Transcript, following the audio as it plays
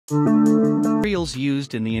Materials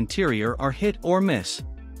used in the interior are hit or miss.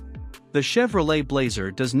 The Chevrolet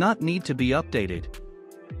Blazer does not need to be updated.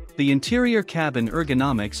 The interior cabin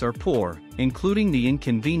ergonomics are poor, including the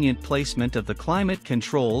inconvenient placement of the climate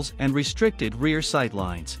controls and restricted rear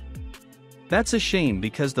sightlines. That's a shame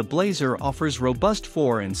because the Blazer offers robust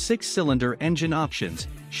 4- and 6-cylinder engine options,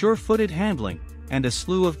 sure-footed handling, and a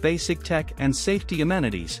slew of basic tech and safety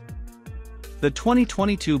amenities. The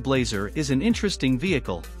 2022 Blazer is an interesting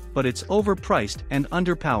vehicle, but it's overpriced and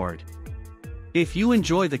underpowered. If you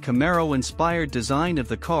enjoy the Camaro-inspired design of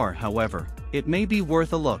the car, however, it may be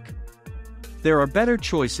worth a look. There are better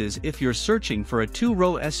choices if you're searching for a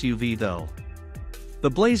 2-row SUV though. The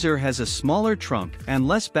Blazer has a smaller trunk and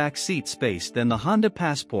less back seat space than the Honda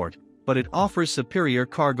Passport, but it offers superior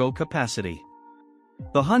cargo capacity.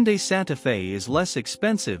 The Hyundai Santa Fe is less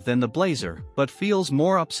expensive than the Blazer, but feels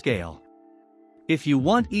more upscale. If you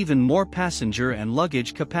want even more passenger and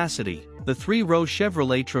luggage capacity, the 3-row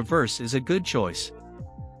Chevrolet Traverse is a good choice.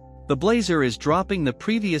 The Blazer is dropping the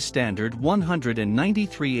previous standard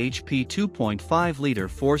 193 HP 2.5-liter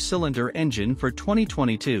 4-cylinder engine for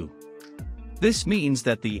 2022. This means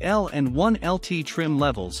that the L and 1LT trim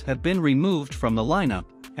levels have been removed from the lineup,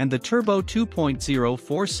 and the turbo 2.0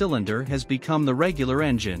 4-cylinder has become the regular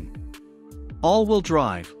engine. All-wheel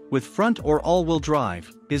drive, with front or all-wheel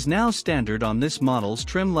drive, is now standard on this model's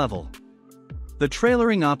trim level. The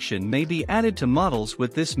trailering option may be added to models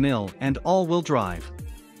with this mill and all-wheel drive.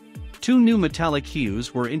 2 new metallic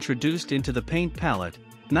hues were introduced into the paint palette,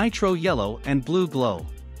 Nitro Yellow and Blue Glow.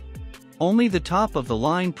 Only the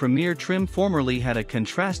top-of-the-line Premier trim formerly had a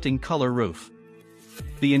contrasting color roof.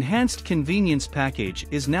 The enhanced convenience package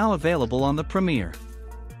is now available on the Premier.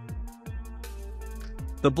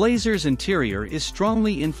 The Blazer's interior is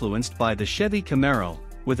strongly influenced by the Chevy Camaro,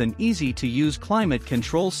 with an easy-to-use climate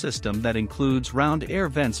control system that includes round air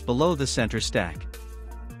vents below the center stack.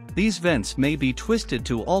 These vents may be twisted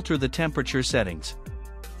to alter the temperature settings.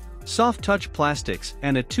 Soft-touch plastics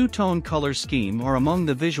and a 2-tone color scheme are among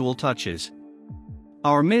the visual touches.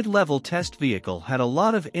 Our mid-level test vehicle had a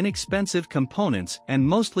lot of inexpensive components and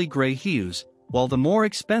mostly gray hues, while the more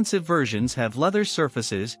expensive versions have leather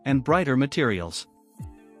surfaces and brighter materials.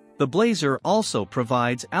 The Blazer also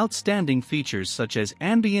provides outstanding features such as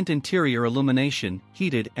ambient interior illumination,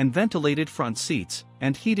 heated and ventilated front seats,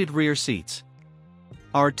 and heated rear seats.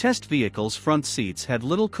 Our test vehicle's front seats had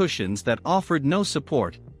little cushions that offered no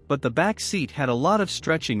support, but the back seat had a lot of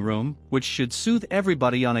stretching room, which should soothe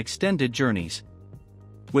everybody on extended journeys.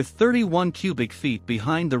 With 31 cubic feet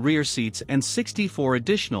behind the rear seats and 64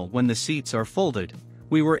 additional when the seats are folded,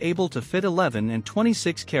 we were able to fit 11 and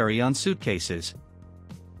 26 carry-on suitcases.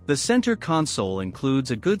 The center console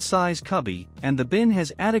includes a good-size cubby, and the bin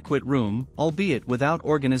has adequate room, albeit without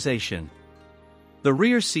organization. The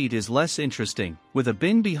rear seat is less interesting, with a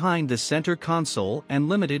bin behind the center console and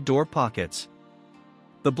limited door pockets.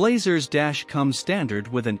 The Blazer's dash comes standard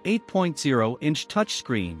with an 8.0-inch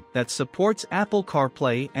touchscreen that supports Apple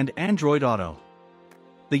CarPlay and Android Auto.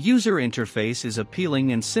 The user interface is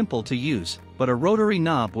appealing and simple to use, but a rotary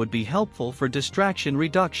knob would be helpful for distraction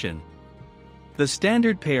reduction. The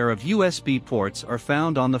standard pair of USB ports are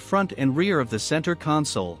found on the front and rear of the center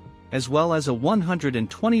console, as well as a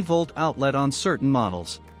 120-volt outlet on certain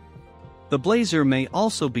models. The Blazer may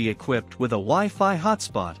also be equipped with a Wi-Fi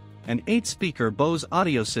hotspot, an 8-speaker Bose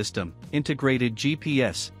audio system, integrated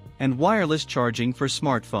GPS, and wireless charging for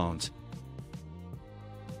smartphones.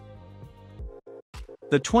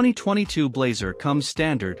 The 2022 Blazer comes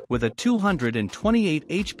standard with a 228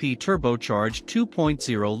 HP turbocharged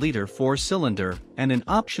 2.0-liter 4-cylinder and an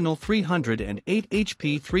optional 308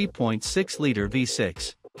 HP 3.6-liter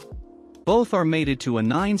V6. Both are mated to a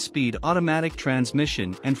 9-speed automatic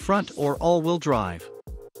transmission and front or all-wheel drive.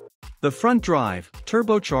 The front drive,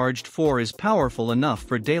 turbocharged 4, is powerful enough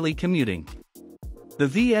for daily commuting. The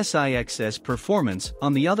VSIX's performance,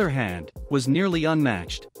 on the other hand, was nearly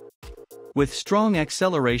unmatched. With strong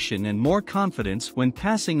acceleration and more confidence when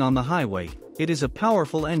passing on the highway, it is a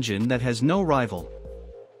powerful engine that has no rival.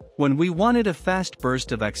 When we wanted a fast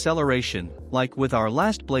burst of acceleration, like with our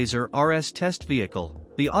last Blazer RS test vehicle,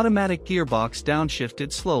 the automatic gearbox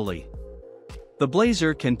downshifted slowly. The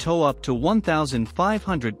Blazer can tow up to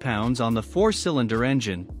 1,500 pounds on the 4-cylinder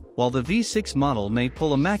engine, while the V6 model may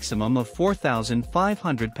pull a maximum of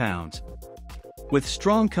 4,500 pounds. With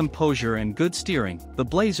strong composure and good steering, the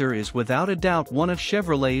Blazer is without a doubt one of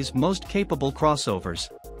Chevrolet's most capable crossovers.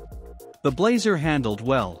 The Blazer handled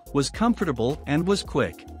well, was comfortable, and was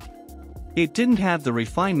quick. It didn't have the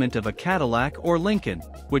refinement of a Cadillac or Lincoln,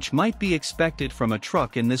 which might be expected from a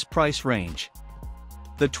truck in this price range.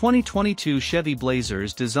 The 2022 Chevy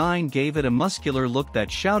Blazer's design gave it a muscular look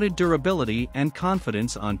that shouted durability and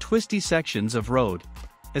confidence on twisty sections of road,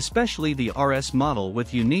 especially the RS model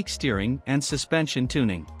with unique steering and suspension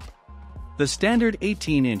tuning. The standard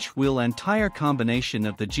 18-inch wheel and tire combination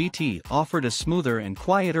of the GT offered a smoother and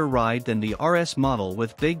quieter ride than the RS model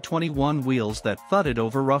with big 21 wheels that thudded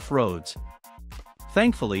over rough roads.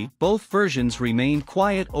 Thankfully, both versions remained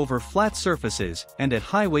quiet over flat surfaces and at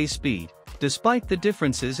highway speed, despite the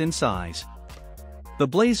differences in size. The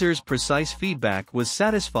Blazer's precise feedback was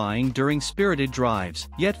satisfying during spirited drives,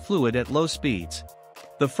 yet fluid at low speeds.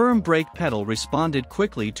 The firm brake pedal responded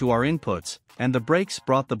quickly to our inputs, and the brakes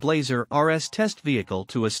brought the Blazer RS test vehicle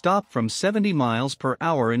to a stop from 70 miles per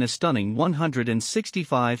hour in a stunning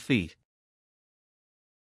 165 feet.